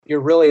you're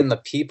really in the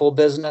people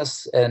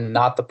business and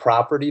not the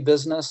property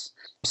business.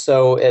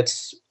 So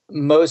it's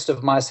most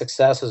of my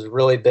success has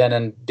really been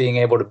in being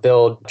able to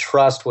build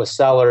trust with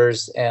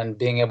sellers and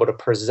being able to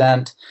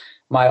present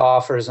my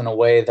offers in a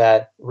way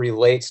that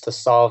relates to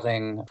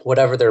solving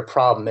whatever their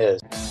problem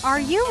is. Are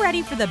you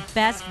ready for the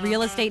best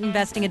real estate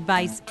investing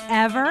advice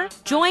ever?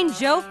 Join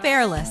Joe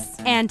Fairless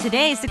and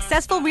today's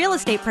successful real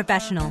estate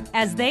professional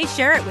as they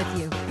share it with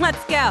you.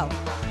 Let's go.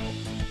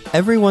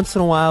 Every once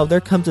in a while,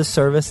 there comes a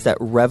service that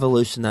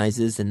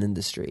revolutionizes an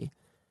industry.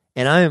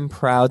 And I am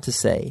proud to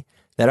say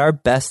that our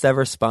best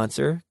ever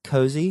sponsor,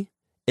 Cozy,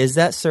 is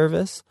that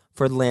service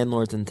for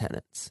landlords and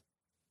tenants.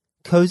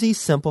 Cozy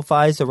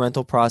simplifies the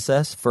rental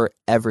process for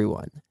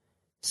everyone.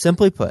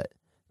 Simply put,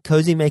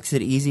 Cozy makes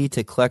it easy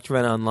to collect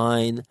rent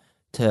online,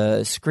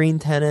 to screen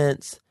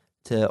tenants,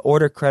 to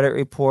order credit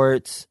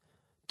reports,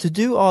 to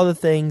do all the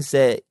things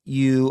that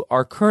you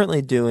are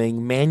currently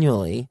doing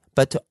manually,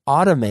 but to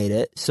automate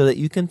it so that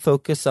you can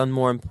focus on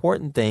more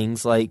important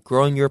things like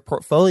growing your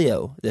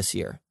portfolio this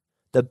year.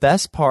 The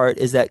best part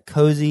is that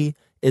Cozy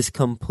is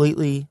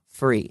completely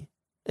free.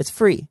 It's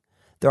free.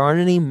 There aren't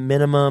any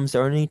minimums,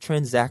 there aren't any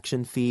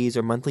transaction fees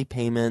or monthly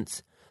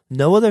payments.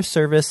 No other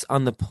service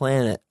on the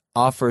planet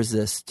offers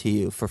this to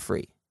you for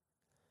free.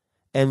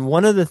 And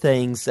one of the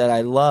things that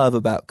I love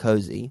about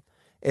Cozy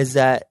is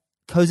that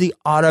Cozy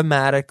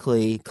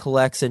automatically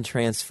collects and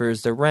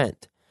transfers the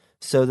rent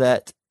so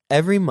that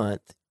every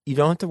month you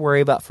don't have to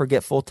worry about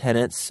forgetful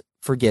tenants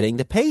forgetting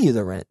to pay you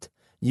the rent.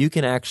 You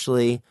can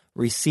actually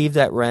receive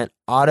that rent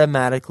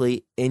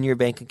automatically in your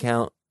bank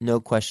account, no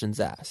questions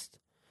asked.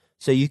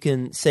 So you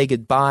can say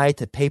goodbye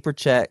to paper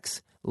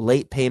checks,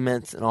 late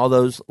payments, and all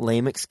those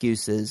lame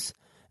excuses.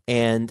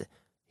 And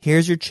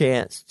here's your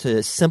chance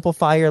to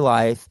simplify your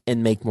life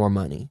and make more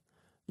money.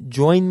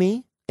 Join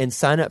me and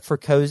sign up for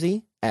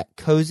Cozy at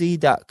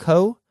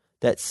cozy.co.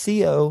 That's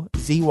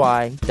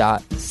COZY.co.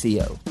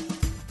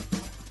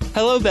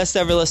 Hello, best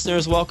ever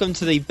listeners. Welcome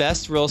to the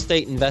best real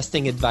estate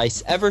investing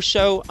advice ever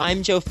show.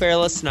 I'm Joe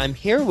Fairless, and I'm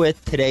here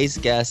with today's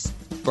guest,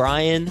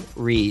 Brian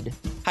Reed.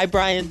 Hi,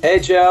 Brian. Hey,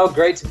 Joe.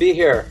 Great to be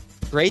here.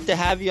 Great to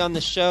have you on the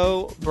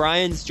show.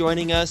 Brian's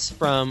joining us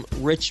from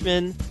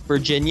Richmond,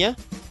 Virginia.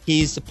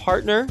 He's a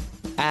partner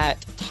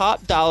at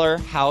Top Dollar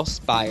House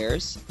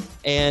Buyers,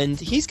 and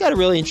he's got a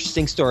really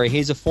interesting story.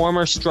 He's a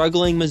former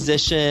struggling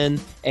musician,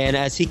 and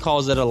as he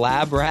calls it, a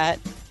lab rat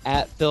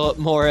at Philip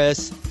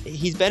Morris.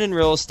 He's been in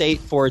real estate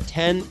for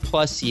 10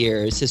 plus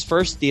years. His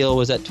first deal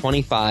was at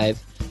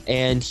 25,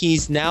 and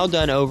he's now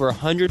done over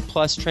 100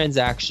 plus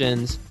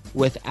transactions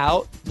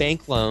without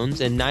bank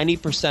loans, and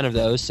 90% of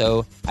those,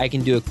 so I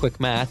can do a quick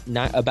math,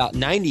 about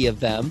 90 of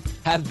them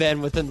have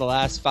been within the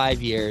last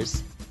 5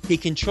 years. He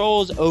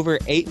controls over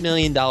 $8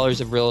 million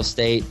of real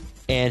estate,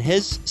 and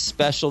his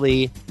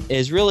specialty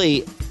is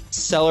really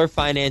seller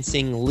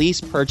financing, lease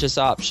purchase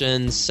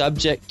options,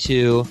 subject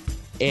to,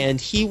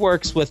 and he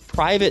works with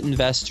private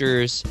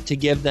investors to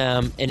give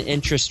them an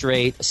interest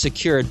rate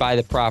secured by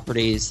the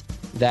properties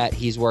that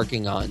he's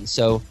working on.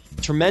 So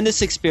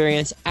tremendous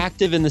experience,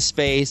 active in the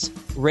space,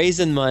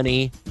 raising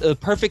money, the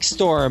perfect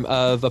storm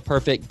of a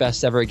perfect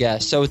best ever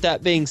guest. So with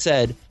that being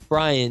said,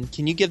 Brian,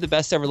 can you give the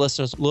best ever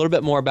listeners a little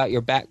bit more about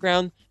your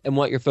background and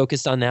what you're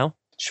focused on now?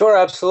 Sure,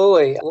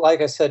 absolutely.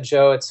 Like I said,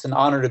 Joe, it's an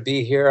honor to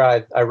be here.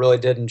 I really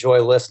did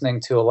enjoy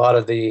listening to a lot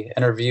of the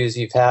interviews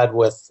you've had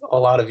with a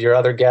lot of your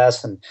other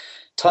guests and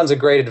tons of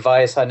great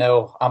advice. I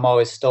know I'm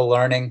always still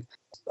learning.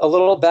 A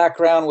little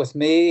background with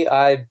me,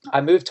 I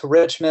moved to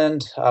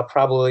Richmond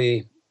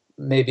probably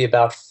maybe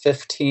about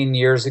 15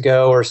 years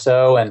ago or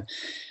so. And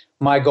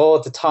my goal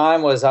at the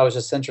time was I was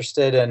just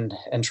interested in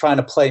trying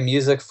to play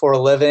music for a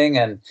living.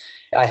 And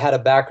I had a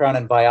background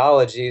in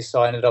biology,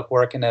 so I ended up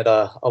working at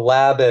a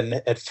lab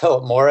at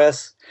Philip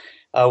Morris.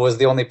 Was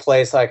the only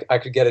place I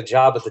could get a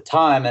job at the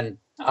time. And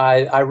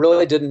I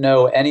really didn't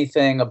know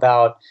anything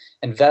about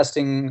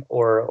investing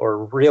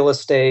or real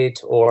estate,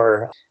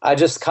 or I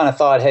just kind of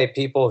thought, hey,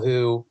 people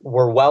who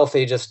were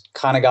wealthy just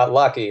kind of got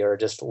lucky or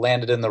just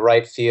landed in the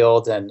right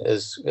field, and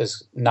as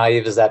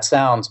naive as that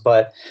sounds.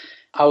 But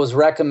I was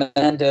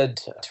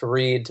recommended to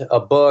read a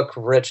book,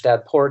 Rich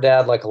Dad, Poor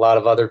Dad, like a lot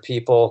of other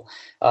people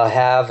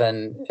have,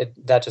 and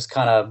that just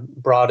kind of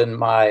broadened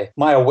my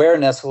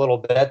awareness a little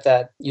bit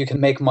that you can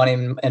make money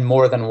in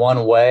more than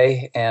one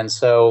way. And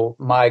so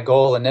my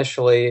goal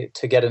initially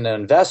to get into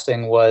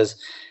investing was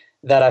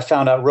that I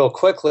found out real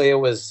quickly it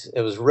was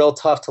real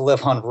tough to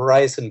live on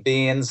rice and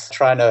beans,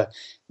 trying to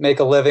make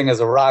a living as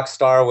a rock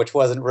star, which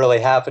wasn't really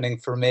happening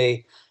for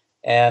me.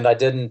 And I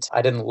didn't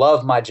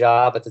love my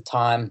job at the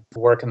time,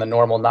 working the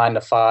normal 9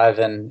 to 5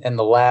 and in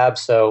the lab.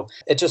 So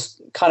it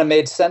just kind of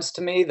made sense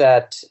to me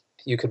that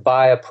you could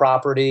buy a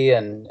property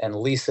and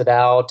lease it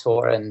out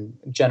and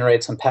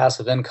generate some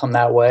passive income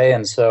that way.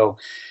 And so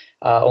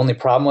only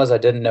problem was I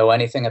didn't know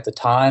anything at the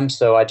time.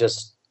 So I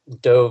just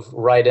dove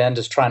right in,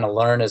 just trying to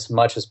learn as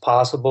much as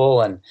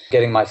possible and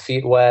getting my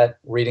feet wet,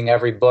 reading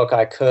every book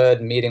I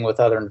could, meeting with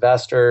other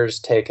investors,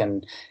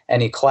 taking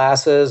any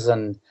classes.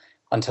 And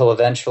until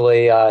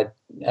eventually I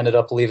ended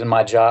up leaving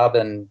my job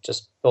and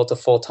just built a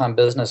full-time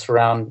business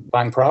around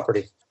buying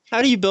property.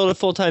 How do you build a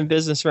full-time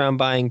business around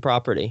buying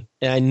property?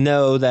 And I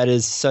know that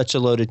is such a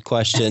loaded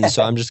question,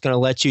 so I'm just going to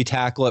let you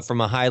tackle it from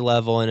a high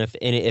level, and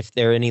if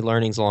there are any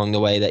learnings along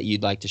the way that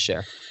you'd like to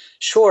share.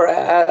 Sure,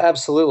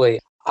 absolutely.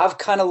 I've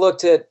kind of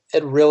looked at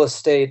real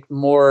estate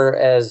more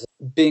as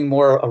being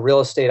more a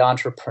real estate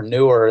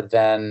entrepreneur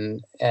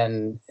than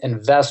an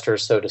investor,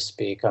 so to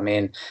speak. I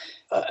mean,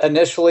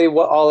 initially,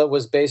 all it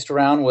was based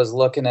around was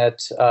looking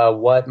at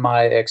what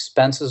my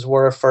expenses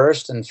were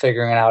first and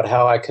figuring out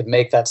how I could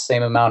make that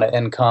same amount of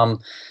income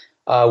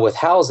with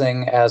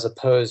housing as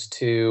opposed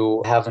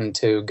to having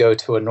to go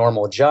to a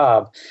normal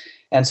job.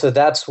 And so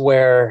that's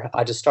where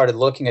I just started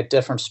looking at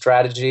different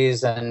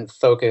strategies and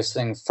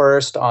focusing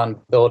first on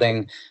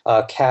building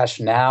cash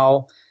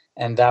now.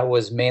 And that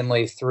was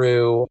mainly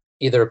through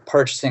either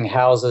purchasing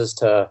houses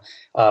to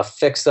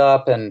fix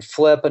up and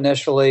flip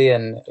initially.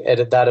 And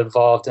that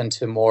evolved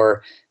into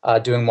more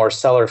doing more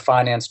seller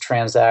finance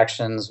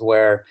transactions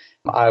where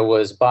I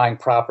was buying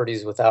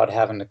properties without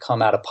having to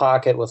come out of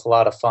pocket with a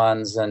lot of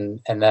funds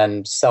and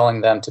then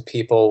selling them to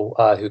people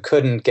who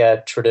couldn't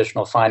get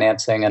traditional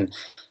financing and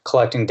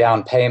collecting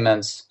down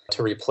payments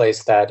to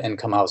replace that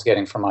income I was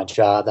getting from my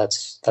job.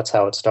 That's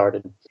how it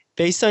started.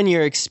 Based on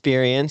your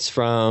experience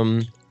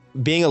from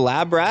being a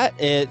lab rat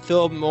at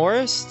Philip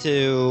Morris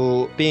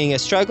to being a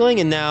struggling,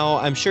 and now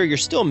I'm sure you're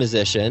still a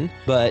musician,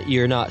 but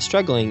you're not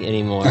struggling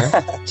anymore,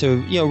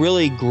 to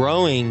really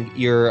growing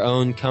your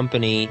own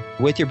company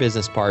with your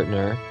business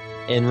partner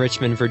in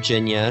Richmond,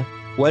 Virginia,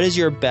 what is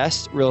your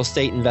best real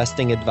estate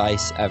investing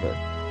advice ever?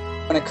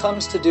 When it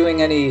comes to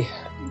doing any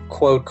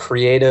quote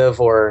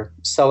creative or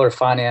seller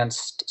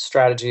financed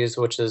strategies,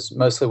 which is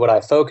mostly what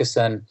I focus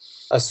in,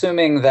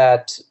 assuming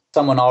that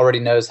someone already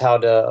knows how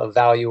to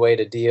evaluate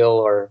a deal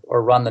or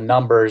run the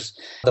numbers,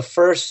 the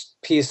first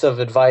piece of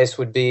advice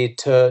would be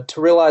to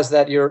realize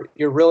that you're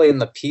really in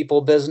the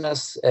people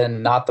business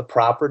and not the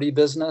property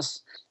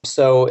business.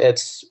 So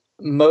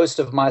most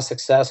of my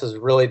success has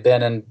really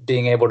been in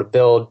being able to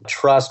build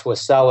trust with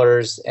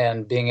sellers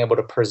and being able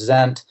to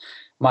present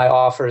my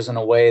offers in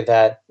a way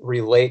that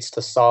relates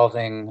to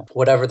solving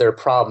whatever their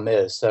problem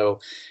is. So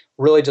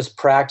really just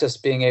practice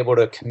being able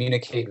to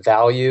communicate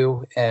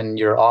value in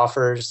your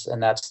offers,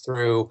 and that's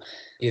through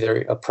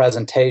either a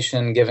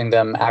presentation, giving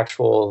them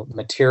actual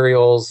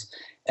materials,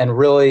 and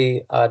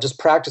really just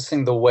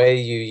practicing the way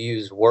you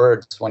use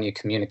words when you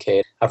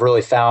communicate. I've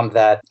really found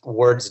that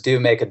words do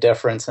make a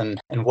difference, and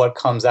what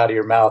comes out of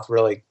your mouth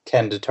really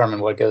can determine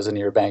what goes into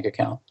your bank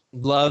account.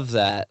 Love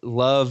that.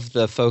 Love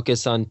the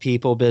focus on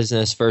people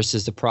business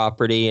versus the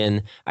property.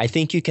 And I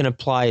think you can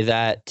apply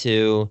that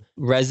to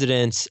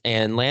residents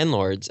and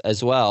landlords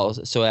as well.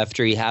 So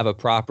after you have a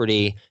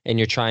property and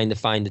you're trying to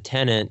find a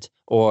tenant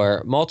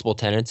or multiple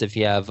tenants, if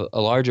you have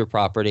a larger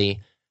property,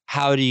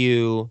 how do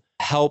you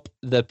help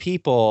the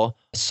people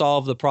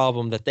solve the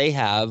problem that they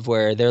have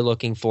where they're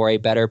looking for a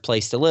better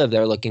place to live,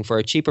 they're looking for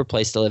a cheaper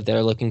place to live,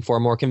 they're looking for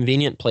a more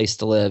convenient place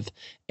to live.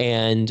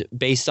 And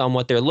based on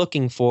what they're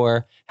looking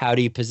for, how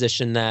do you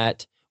position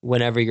that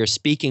whenever you're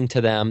speaking to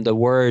them, the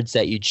words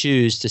that you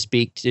choose to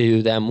speak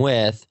to them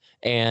with,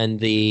 and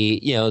the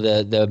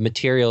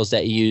materials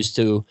that you use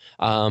to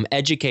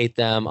educate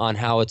them on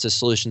how it's a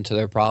solution to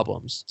their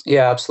problems?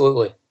 Yeah,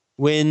 absolutely.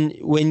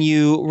 When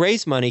you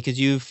raise money, because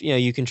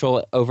you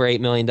control over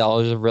 $8 million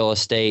of real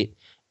estate,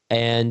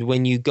 and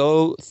when you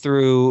go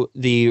through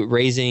the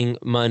raising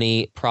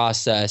money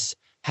process,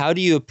 how do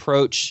you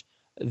approach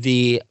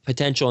the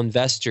potential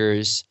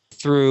investors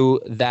through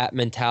that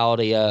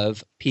mentality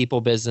of people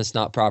business,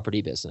 not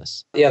property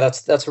business? Yeah,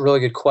 that's a really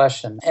good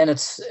question, and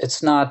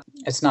it's not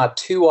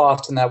too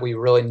often that we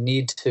really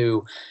need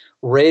to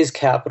raise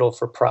capital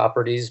for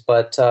properties,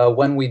 but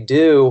when we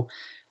do.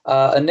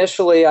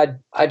 Initially,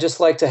 I just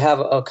like to have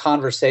a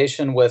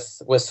conversation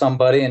with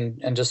somebody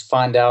and just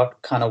find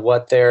out kind of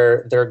what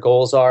their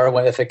goals are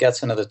if it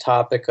gets into the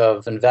topic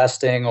of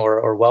investing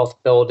or wealth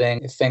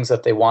building, things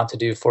that they want to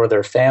do for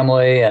their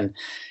family. And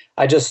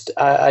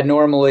I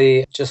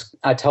normally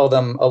tell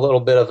them a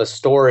little bit of a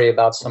story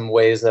about some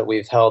ways that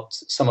we've helped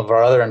some of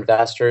our other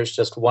investors.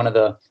 Just one of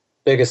the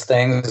biggest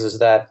things is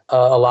that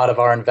a lot of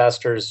our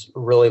investors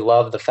really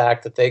love the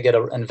fact that they get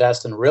to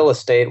invest in real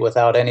estate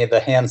without any of the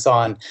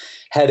hands-on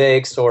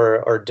headaches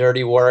or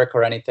dirty work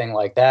or anything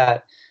like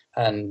that,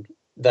 and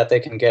that they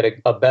can get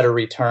a better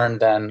return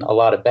than a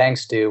lot of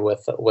banks do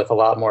with a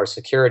lot more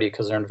security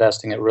because they're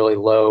investing at really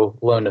low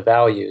loan to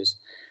values.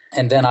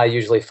 And then I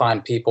usually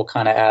find people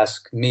kind of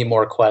ask me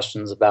more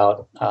questions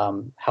about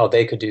how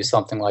they could do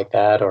something like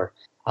that, or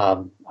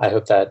I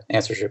hope that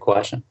answers your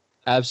question.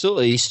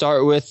 Absolutely. You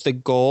start with the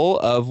goal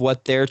of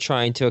what they're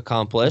trying to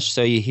accomplish.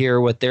 So you hear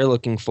what they're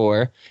looking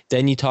for.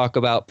 Then you talk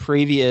about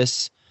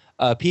previous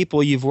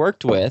people you've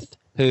worked with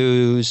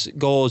whose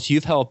goals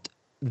you've helped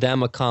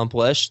them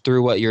accomplish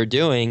through what you're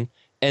doing.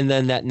 And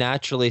then that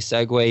naturally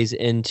segues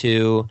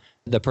into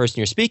the person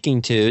you're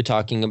speaking to,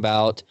 talking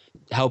about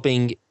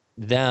helping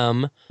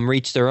them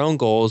reach their own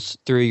goals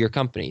through your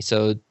company.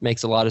 So it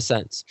makes a lot of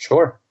sense.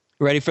 Sure.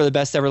 Ready for the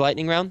best ever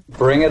lightning round?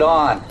 Bring it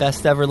on.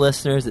 Best ever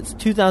listeners, it's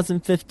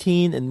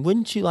 2015, and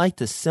wouldn't you like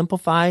to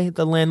simplify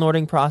the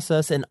landlording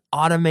process and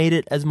automate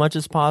it as much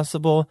as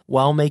possible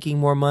while making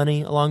more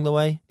money along the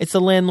way? It's a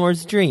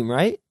landlord's dream,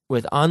 right?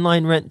 With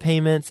online rent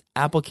payments,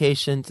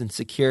 applications, and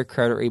secure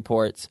credit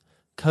reports,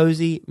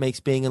 Cozy makes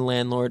being a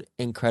landlord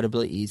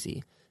incredibly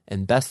easy.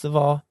 And best of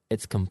all,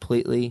 it's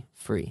completely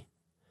free.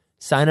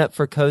 Sign up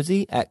for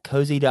Cozy at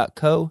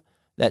cozy.co.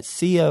 That's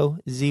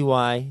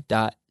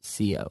COZY.co.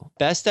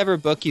 Best ever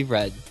book you've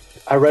read?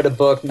 I read a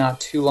book not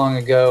too long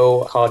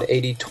ago called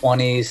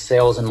 80/20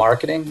 Sales and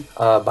Marketing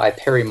by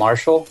Perry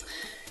Marshall.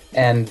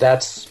 And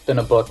that's been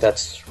a book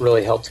that's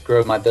really helped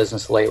grow my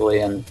business lately,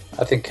 and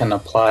I think can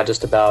apply to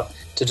just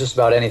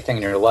about anything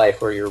in your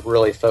life where you're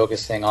really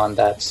focusing on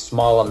that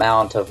small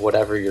amount of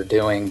whatever you're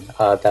doing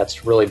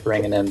that's really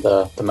bringing in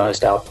the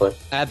most output.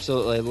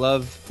 Absolutely.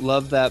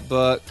 Love that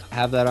book.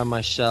 Have that on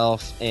my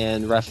shelf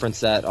and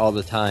reference that all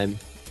the time.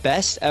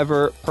 Best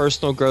ever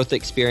personal growth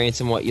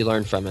experience and what you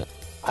learned from it?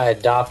 I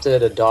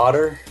adopted a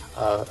daughter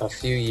a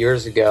few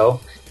years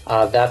ago.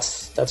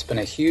 That's been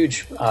a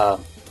huge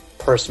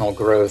personal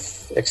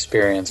growth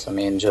experience. I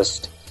mean,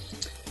 just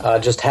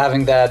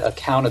having that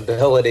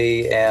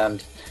accountability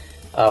and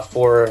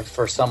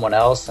for someone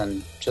else,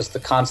 and just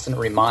the constant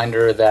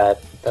reminder that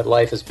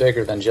life is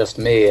bigger than just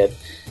me.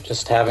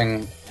 Just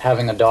having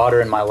a daughter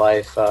in my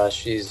life,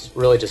 she's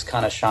really just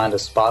kind of shined a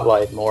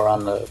spotlight more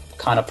on the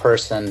kind of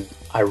person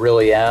I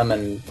really am,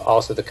 and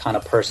also the kind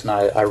of person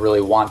I really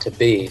want to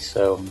be.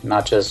 So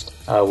not just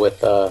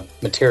with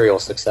material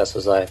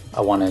successes I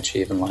want to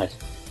achieve in life.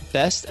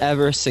 Best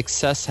ever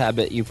success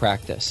habit you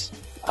practice?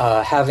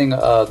 Having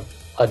a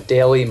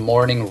daily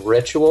morning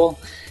ritual.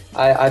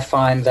 I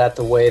find that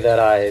the way that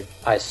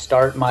I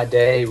start my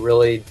day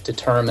really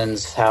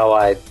determines how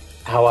I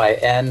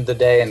end the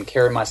day and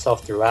carry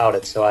myself throughout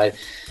it. So I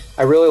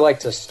really like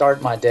to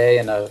start my day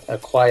in a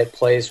quiet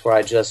place where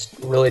I just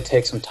really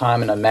take some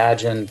time and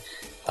imagine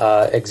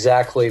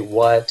exactly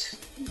what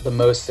the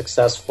most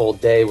successful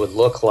day would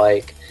look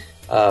like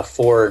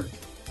for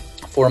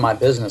my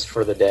business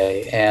for the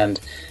day. And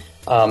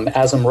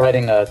as I'm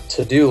writing a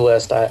to-do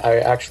list, I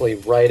actually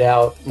write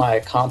out my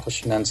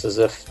accomplishments as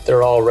if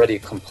they're already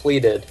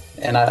completed.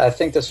 And I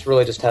think this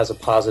really just has a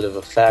positive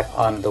effect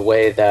on the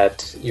way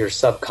that your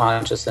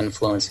subconscious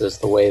influences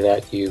the way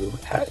that you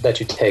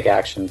take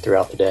action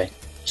throughout the day.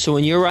 So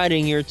when you're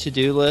writing your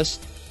to-do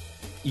list,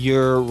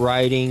 you're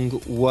writing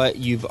what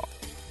you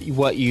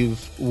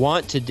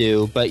want to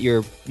do, but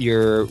you're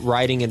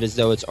writing it as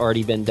though it's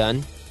already been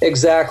done?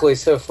 Exactly.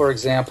 So, for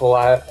example,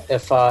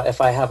 if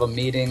I have a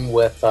meeting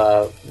with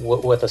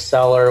a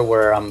seller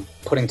where I'm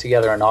putting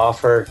together an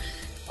offer,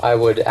 I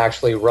would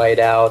actually write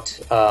out.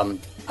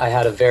 I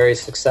had a very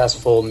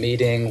successful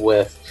meeting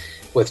with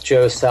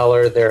Joe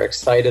Seller. They're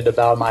excited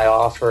about my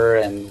offer,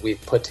 and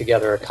we've put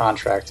together a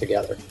contract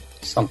together.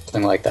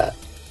 Something like that.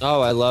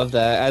 Oh, I love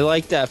that. I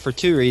like that for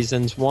two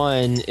reasons.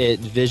 One, it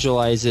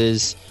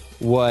visualizes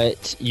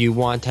what you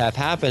want to have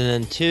happen,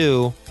 and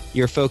two,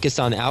 you're focused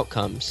on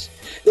outcomes.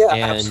 Yeah,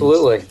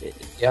 absolutely.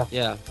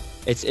 Yeah.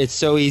 It's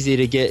so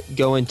easy to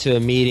go into a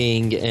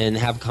meeting and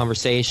have a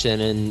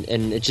conversation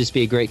and it just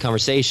be a great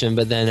conversation,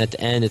 but then at the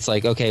end it's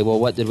like, okay, well,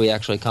 what did we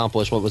actually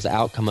accomplish? What was the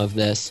outcome of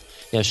this?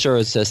 Sure,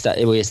 it's just that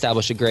we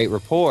established a great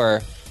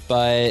rapport,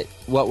 but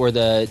what were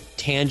the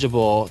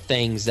tangible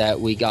things that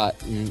we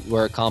got and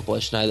were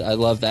accomplished? And I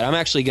love that. I'm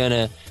actually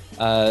going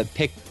to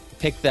pick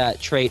that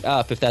trait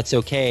up, if that's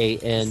okay,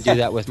 and do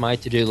that with my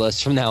to-do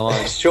list from now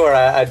on. Sure,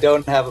 I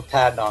don't have a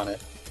patent on it.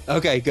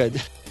 Okay,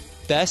 good.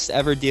 Best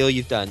ever deal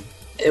you've done?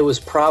 It was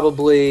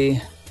probably,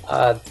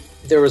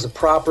 there was a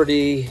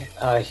property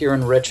here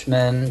in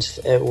Richmond.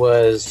 It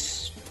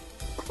was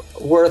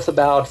worth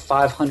about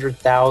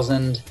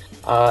 $500,000.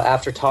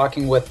 After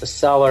talking with the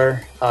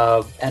seller,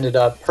 ended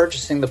up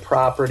purchasing the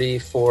property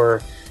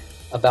for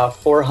about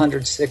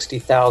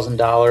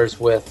 $460,000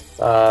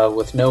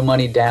 with no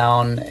money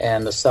down,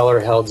 and the seller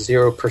held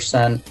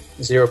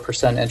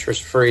 0%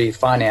 interest-free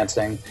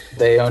financing.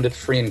 They owned it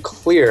free and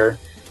clear.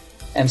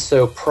 And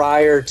so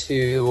prior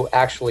to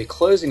actually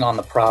closing on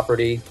the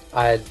property,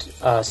 I had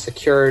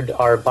secured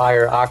our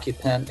buyer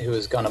occupant who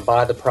was going to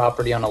buy the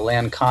property on a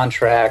land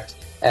contract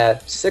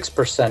at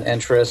 6%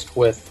 interest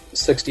with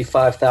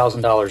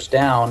 $65,000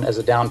 down as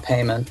a down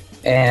payment.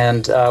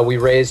 And we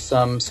raised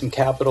some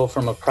capital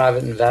from a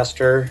private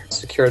investor,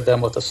 secured them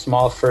with a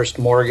small first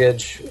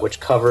mortgage, which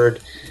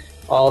covered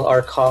all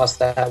our costs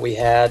that we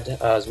had,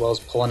 as well as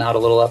pulling out a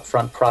little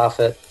upfront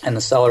profit. And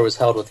the seller was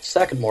held with a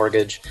second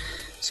mortgage.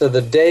 So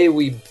the day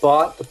we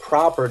bought the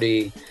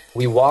property,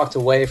 we walked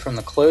away from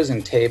the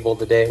closing table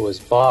the day it was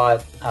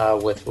bought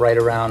with right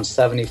around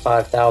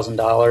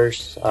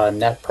 $75,000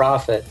 net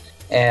profit.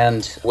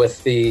 And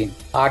with the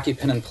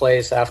occupant in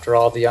place after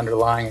all the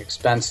underlying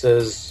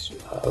expenses,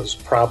 it was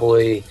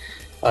probably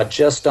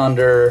just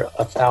under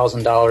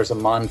 $1,000 a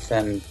month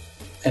in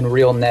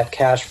real net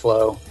cash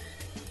flow.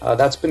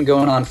 That's been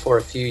going on for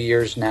a few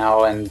years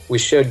now, and we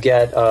should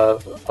get a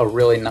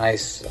really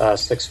nice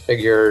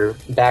six-figure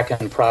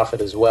back-end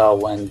profit as well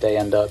when they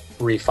end up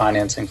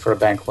refinancing for a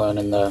bank loan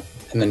in the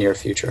near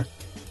future.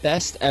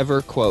 Best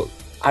ever quote.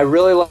 I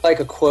really like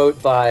a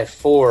quote by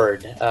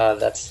Ford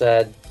that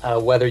said,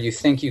 whether you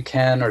think you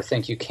can or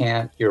think you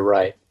can't, you're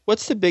right.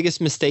 What's the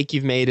biggest mistake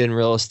you've made in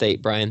real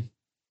estate, Brian?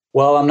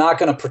 Well, I'm not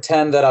going to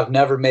pretend that I've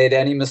never made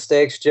any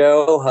mistakes,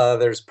 Joe.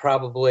 There's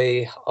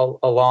probably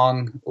a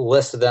long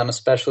list of them,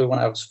 especially when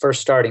I was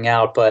first starting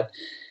out. But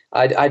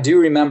I do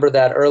remember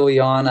that early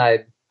on,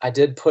 I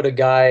did put a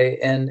guy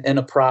in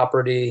a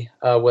property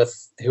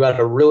who had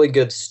a really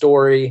good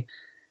story,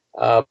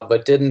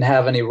 but didn't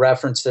have any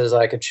references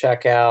I could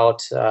check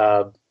out.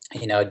 I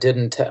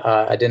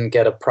didn't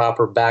get a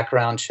proper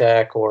background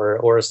check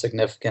or a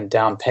significant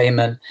down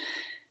payment.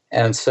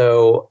 And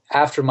so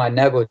after my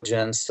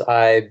negligence,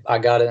 I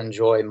got to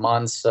enjoy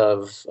months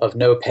of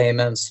no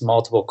payments,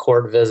 multiple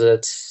court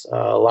visits,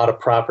 a lot of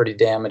property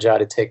damage I had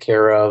to take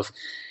care of.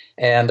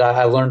 And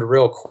I learned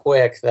real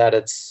quick that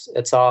it's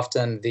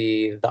often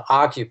the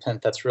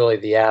occupant that's really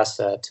the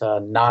asset,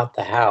 not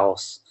the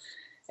house.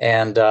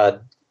 And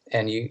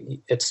you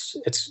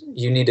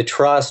need to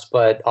trust,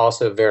 but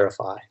also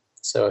verify.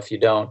 So if you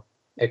don't,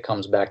 it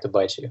comes back to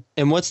bite you.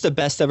 And what's the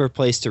best ever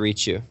place to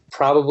reach you?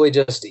 Probably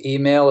just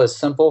email is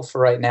simple for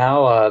right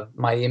now.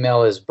 My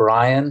email is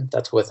Brian,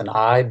 that's with an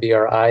I,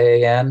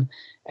 BRIAN,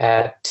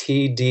 at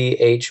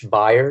TDH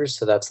Buyers.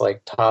 So that's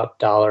like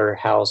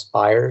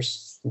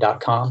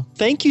topdollarhousebuyers.com.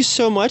 Thank you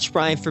so much,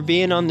 Brian, for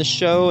being on the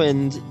show.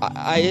 And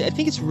I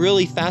think it's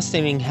really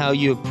fascinating how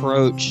you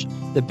approach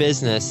the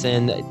business.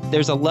 And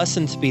there's a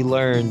lesson to be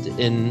learned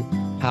in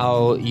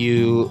how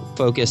you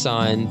focus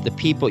on the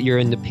people. You're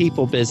in the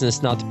people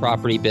business, not the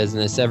property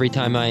business. Every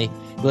time I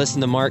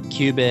listen to Mark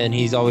Cuban,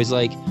 he's always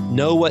like,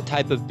 know what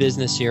type of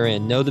business you're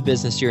in, know the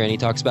business you're in. He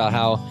talks about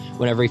how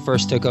whenever he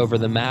first took over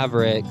the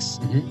Mavericks,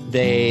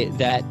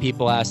 that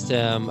people asked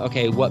him,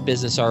 okay, what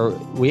business are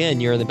we in?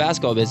 You're in the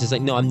basketball business.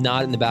 Like, no, I'm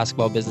not in the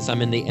basketball business.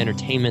 I'm in the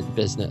entertainment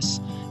business.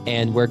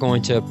 And we're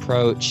going to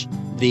approach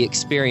the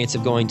experience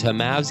of going to a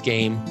Mavs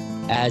game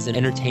as an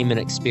entertainment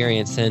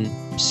experience. And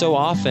so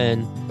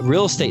often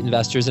real estate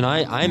investors, and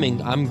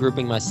I'm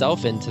grouping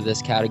myself into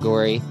this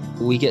category,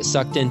 we get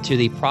sucked into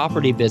the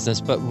property business,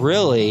 but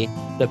really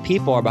the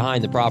people are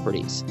behind the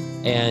properties.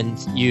 And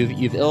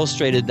you've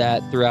illustrated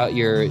that throughout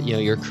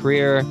your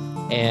career.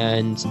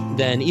 And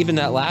then even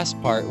that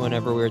last part,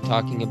 whenever we were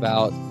talking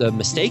about the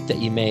mistake that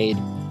you made,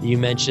 you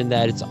mentioned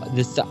that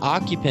it's the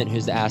occupant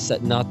who's the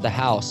asset, not the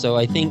house. So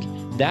I think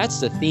that's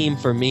the theme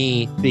for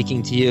me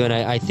speaking to you. And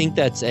I think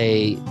that's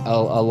a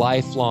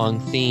lifelong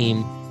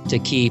theme to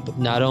keep,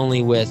 not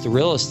only with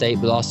real estate,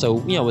 but also,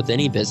 with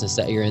any business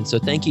that you're in. So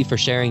thank you for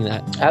sharing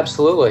that.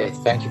 Absolutely.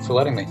 Thank you for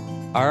letting me.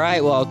 All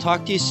right. Well, I'll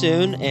talk to you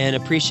soon and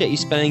appreciate you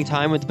spending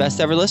time with the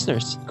Best Ever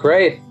listeners.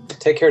 Great.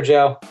 Take care,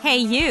 Joe. Hey,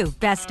 you,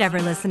 Best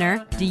Ever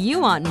listener. Do you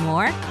want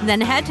more? Then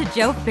head to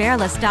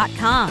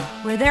joefairless.com,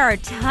 where there are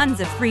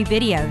tons of free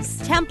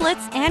videos,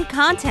 templates, and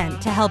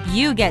content to help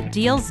you get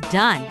deals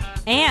done.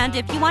 And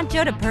if you want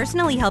Joe to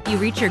personally help you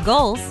reach your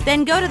goals,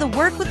 then go to the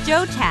Work with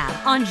Joe tab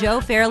on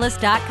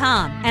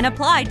joefairless.com and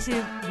apply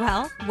to,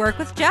 work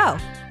with Joe.